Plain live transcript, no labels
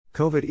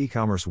COVID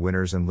e-commerce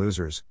winners and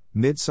losers,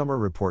 Midsummer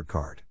Report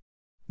Card.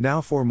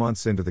 Now 4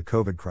 months into the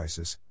COVID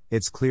crisis,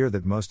 it's clear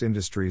that most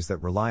industries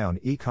that rely on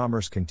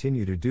e-commerce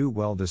continue to do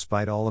well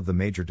despite all of the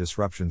major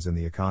disruptions in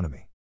the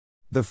economy.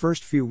 The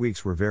first few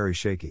weeks were very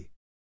shaky.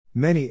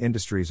 Many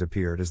industries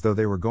appeared as though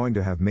they were going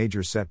to have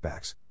major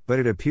setbacks, but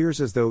it appears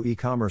as though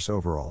e-commerce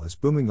overall is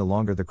booming the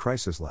longer the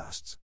crisis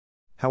lasts.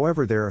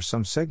 However, there are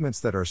some segments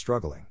that are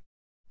struggling.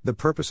 The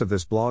purpose of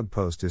this blog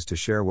post is to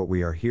share what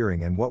we are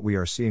hearing and what we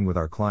are seeing with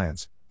our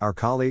clients, our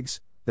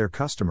colleagues, their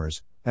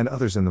customers, and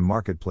others in the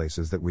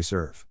marketplaces that we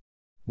serve.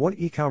 What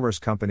e-commerce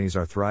companies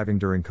are thriving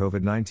during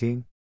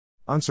COVID-19?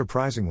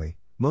 Unsurprisingly,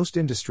 most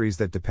industries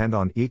that depend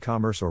on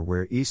e-commerce or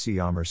where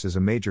e-commerce is a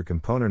major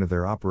component of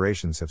their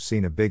operations have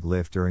seen a big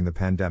lift during the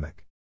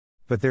pandemic.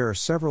 But there are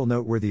several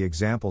noteworthy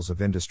examples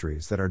of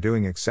industries that are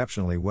doing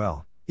exceptionally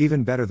well,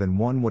 even better than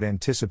one would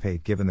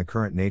anticipate given the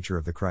current nature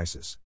of the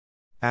crisis.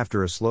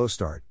 After a slow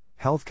start,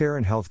 healthcare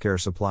and healthcare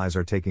supplies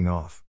are taking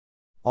off.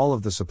 All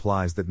of the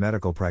supplies that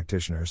medical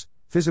practitioners,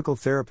 physical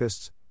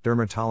therapists,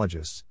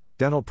 dermatologists,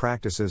 dental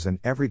practices and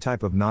every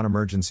type of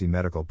non-emergency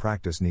medical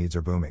practice needs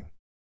are booming.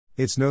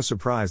 It's no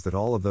surprise that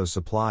all of those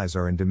supplies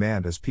are in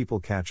demand as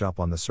people catch up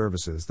on the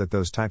services that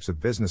those types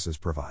of businesses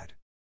provide.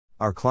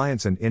 Our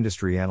clients and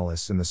industry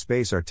analysts in the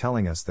space are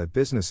telling us that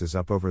business is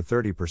up over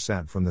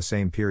 30% from the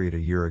same period a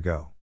year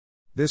ago.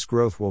 This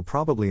growth will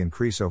probably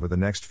increase over the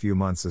next few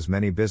months as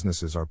many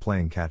businesses are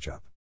playing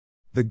catch-up.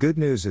 The good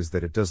news is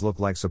that it does look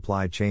like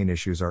supply chain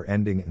issues are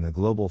ending and the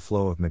global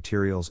flow of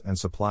materials and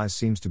supplies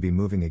seems to be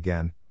moving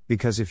again,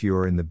 because if you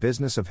are in the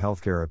business of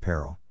healthcare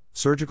apparel,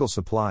 surgical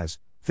supplies,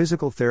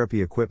 physical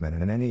therapy equipment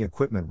and any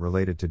equipment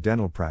related to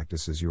dental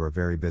practices, you are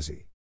very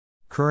busy.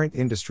 Current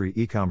industry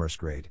e-commerce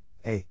grade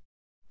A.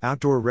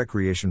 Outdoor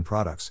recreation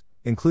products,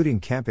 including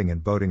camping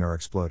and boating, are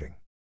exploding.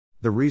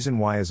 The reason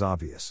why is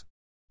obvious.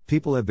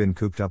 People have been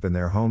cooped up in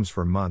their homes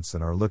for months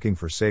and are looking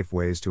for safe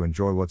ways to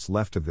enjoy what's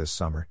left of this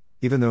summer,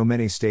 even though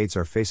many states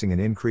are facing an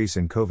increase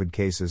in COVID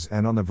cases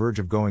and on the verge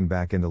of going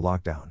back into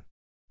lockdown.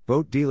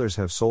 Boat dealers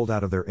have sold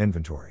out of their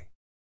inventory.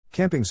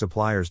 Camping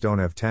suppliers don't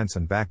have tents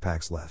and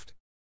backpacks left.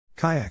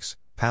 Kayaks,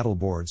 paddle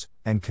boards,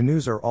 and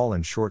canoes are all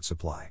in short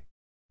supply.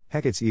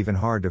 Heck, it's even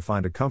hard to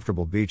find a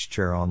comfortable beach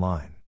chair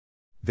online.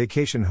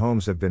 Vacation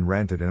homes have been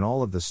rented and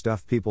all of the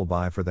stuff people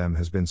buy for them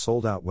has been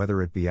sold out,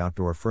 whether it be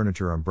outdoor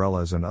furniture,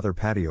 umbrellas, and other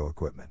patio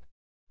equipment.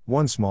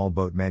 One small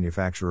boat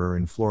manufacturer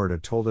in Florida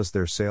told us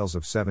their sales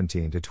of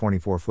 17 to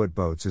 24-foot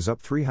boats is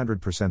up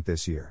 300%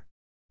 this year.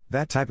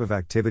 That type of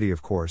activity,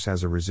 of course,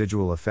 has a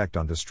residual effect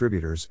on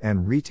distributors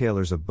and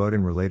retailers of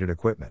boating-related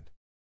equipment.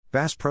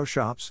 Bass Pro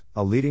Shops,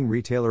 a leading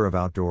retailer of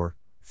outdoor,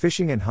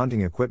 fishing and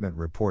hunting equipment,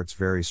 reports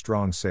very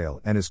strong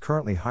sale and is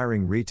currently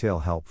hiring retail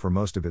help for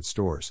most of its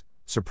stores,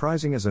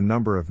 surprising as a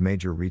number of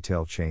major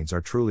retail chains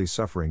are truly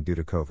suffering due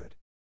to COVID.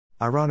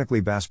 Ironically,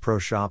 Bass Pro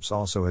Shops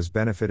also has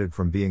benefited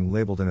from being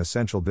labeled an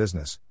essential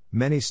business.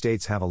 Many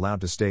states have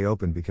allowed to stay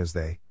open because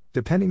they,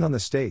 depending on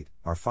the state,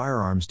 are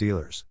firearms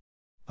dealers.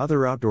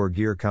 Other outdoor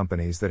gear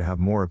companies that have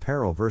more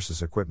apparel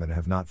versus equipment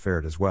have not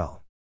fared as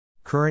well.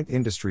 Current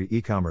industry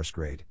e-commerce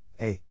grade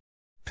A.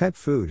 Pet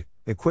food,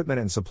 equipment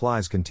and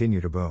supplies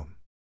continue to boom.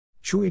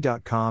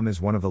 Chewy.com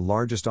is one of the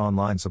largest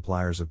online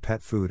suppliers of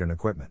pet food and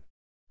equipment.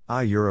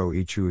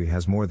 Chewy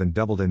has more than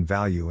doubled in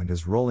value and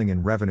is rolling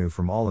in revenue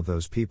from all of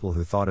those people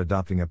who thought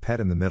adopting a pet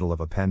in the middle of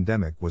a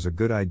pandemic was a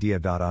good idea.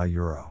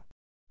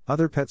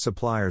 Other pet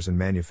suppliers and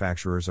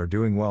manufacturers are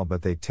doing well,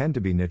 but they tend to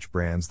be niche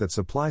brands that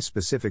supply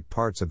specific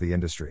parts of the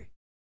industry.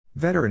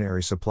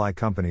 Veterinary supply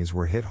companies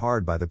were hit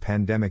hard by the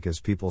pandemic as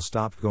people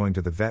stopped going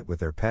to the vet with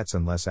their pets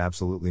unless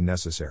absolutely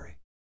necessary.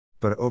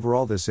 But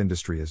overall, this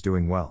industry is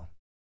doing well.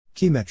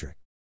 Key metric: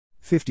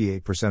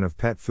 58% of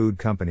pet food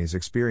companies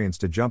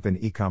experienced a jump in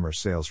e-commerce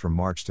sales from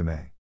March to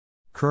May.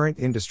 Current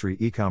industry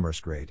e-commerce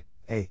grade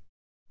A.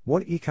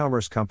 What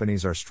e-commerce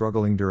companies are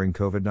struggling during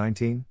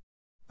COVID-19?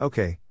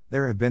 Okay,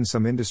 there have been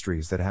some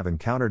industries that have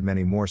encountered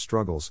many more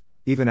struggles,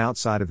 even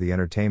outside of the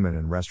entertainment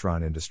and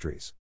restaurant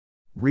industries.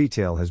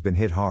 Retail has been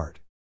hit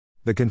hard.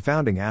 The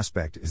confounding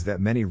aspect is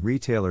that many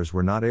retailers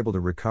were not able to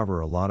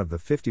recover a lot of the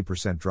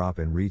 50% drop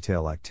in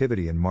retail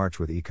activity in March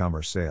with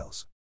e-commerce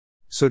sales.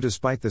 So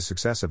despite the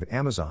success of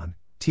Amazon,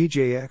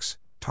 TJX,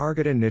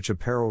 Target and niche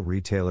apparel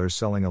retailers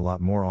selling a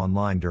lot more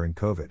online during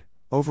COVID,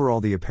 overall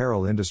the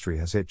apparel industry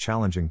has hit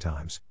challenging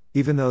times,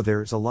 even though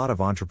there's a lot of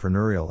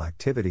entrepreneurial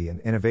activity and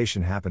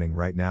innovation happening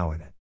right now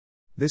in it.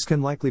 This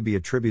can likely be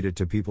attributed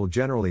to people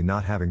generally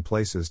not having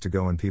places to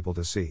go and people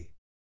to see.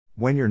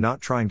 When you're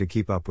not trying to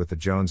keep up with the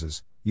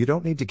Joneses, you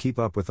don't need to keep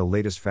up with the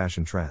latest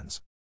fashion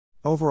trends.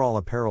 Overall,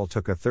 apparel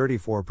took a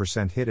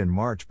 34% hit in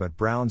March, but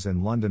Browns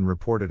in London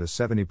reported a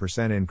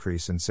 70%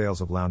 increase in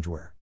sales of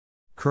loungewear.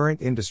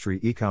 Current industry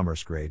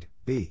e-commerce grade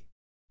B.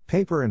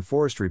 Paper and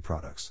forestry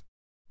products.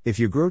 If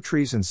you grow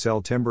trees and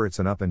sell timber, it's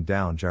an up and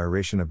down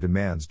gyration of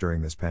demands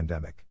during this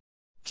pandemic.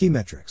 Key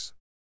metrics.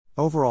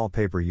 Overall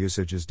paper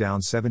usage is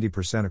down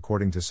 70%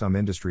 according to some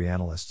industry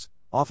analysts,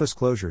 office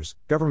closures,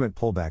 government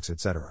pullbacks,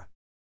 etc.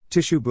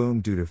 Tissue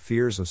boom due to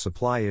fears of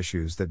supply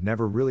issues that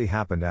never really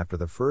happened after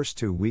the first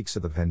 2 weeks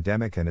of the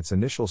pandemic and its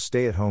initial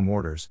stay-at-home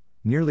orders.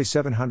 Nearly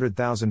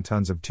 700,000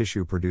 tons of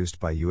tissue produced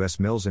by U.S.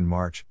 mills in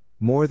March,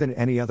 more than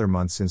any other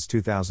month since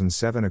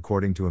 2007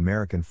 according to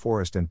American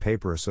Forest and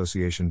Paper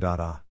Association.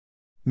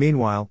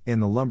 Meanwhile, in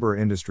the lumber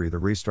industry, the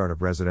restart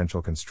of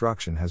residential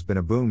construction has been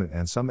a boom,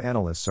 and some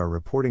analysts are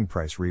reporting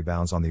price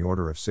rebounds on the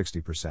order of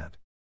 60%.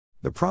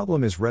 The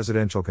problem is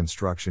residential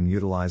construction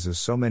utilizes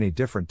so many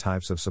different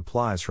types of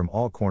supplies from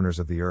all corners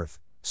of the earth,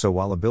 so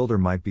while a builder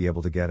might be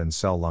able to get and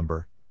sell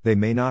lumber, they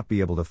may not be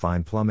able to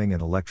find plumbing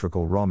and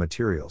electrical raw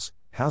materials.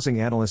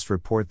 Housing analysts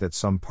report that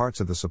some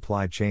parts of the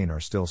supply chain are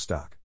still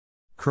stuck.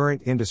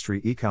 Current industry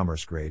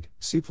e-commerce grade,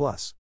 C+.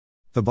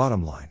 The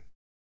bottom line.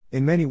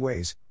 In many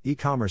ways,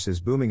 e-commerce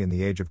is booming in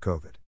the age of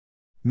COVID.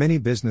 Many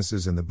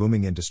businesses in the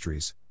booming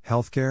industries,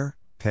 healthcare,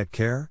 pet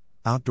care,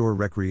 outdoor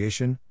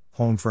recreation,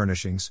 home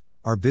furnishings,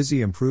 are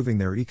busy improving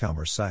their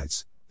e-commerce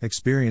sites,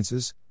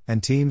 experiences,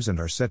 and teams and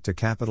are set to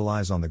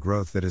capitalize on the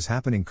growth that is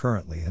happening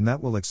currently and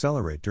that will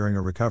accelerate during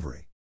a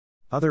recovery.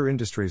 Other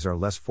industries are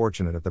less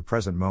fortunate at the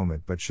present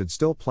moment but should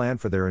still plan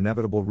for their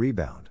inevitable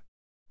rebound.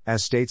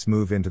 As states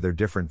move into their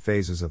different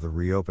phases of the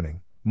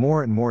reopening,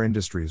 more and more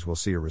industries will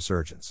see a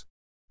resurgence.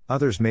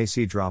 Others may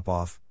see drop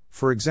off,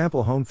 for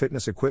example home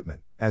fitness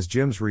equipment, as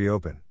gyms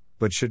reopen,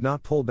 but should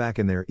not pull back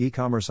in their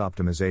e-commerce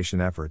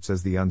optimization efforts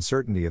as the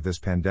uncertainty of this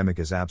pandemic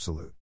is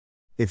absolute.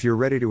 If you're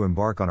ready to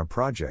embark on a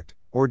project,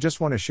 or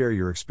just want to share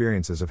your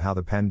experiences of how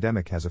the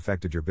pandemic has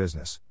affected your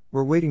business,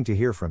 we're waiting to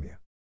hear from you.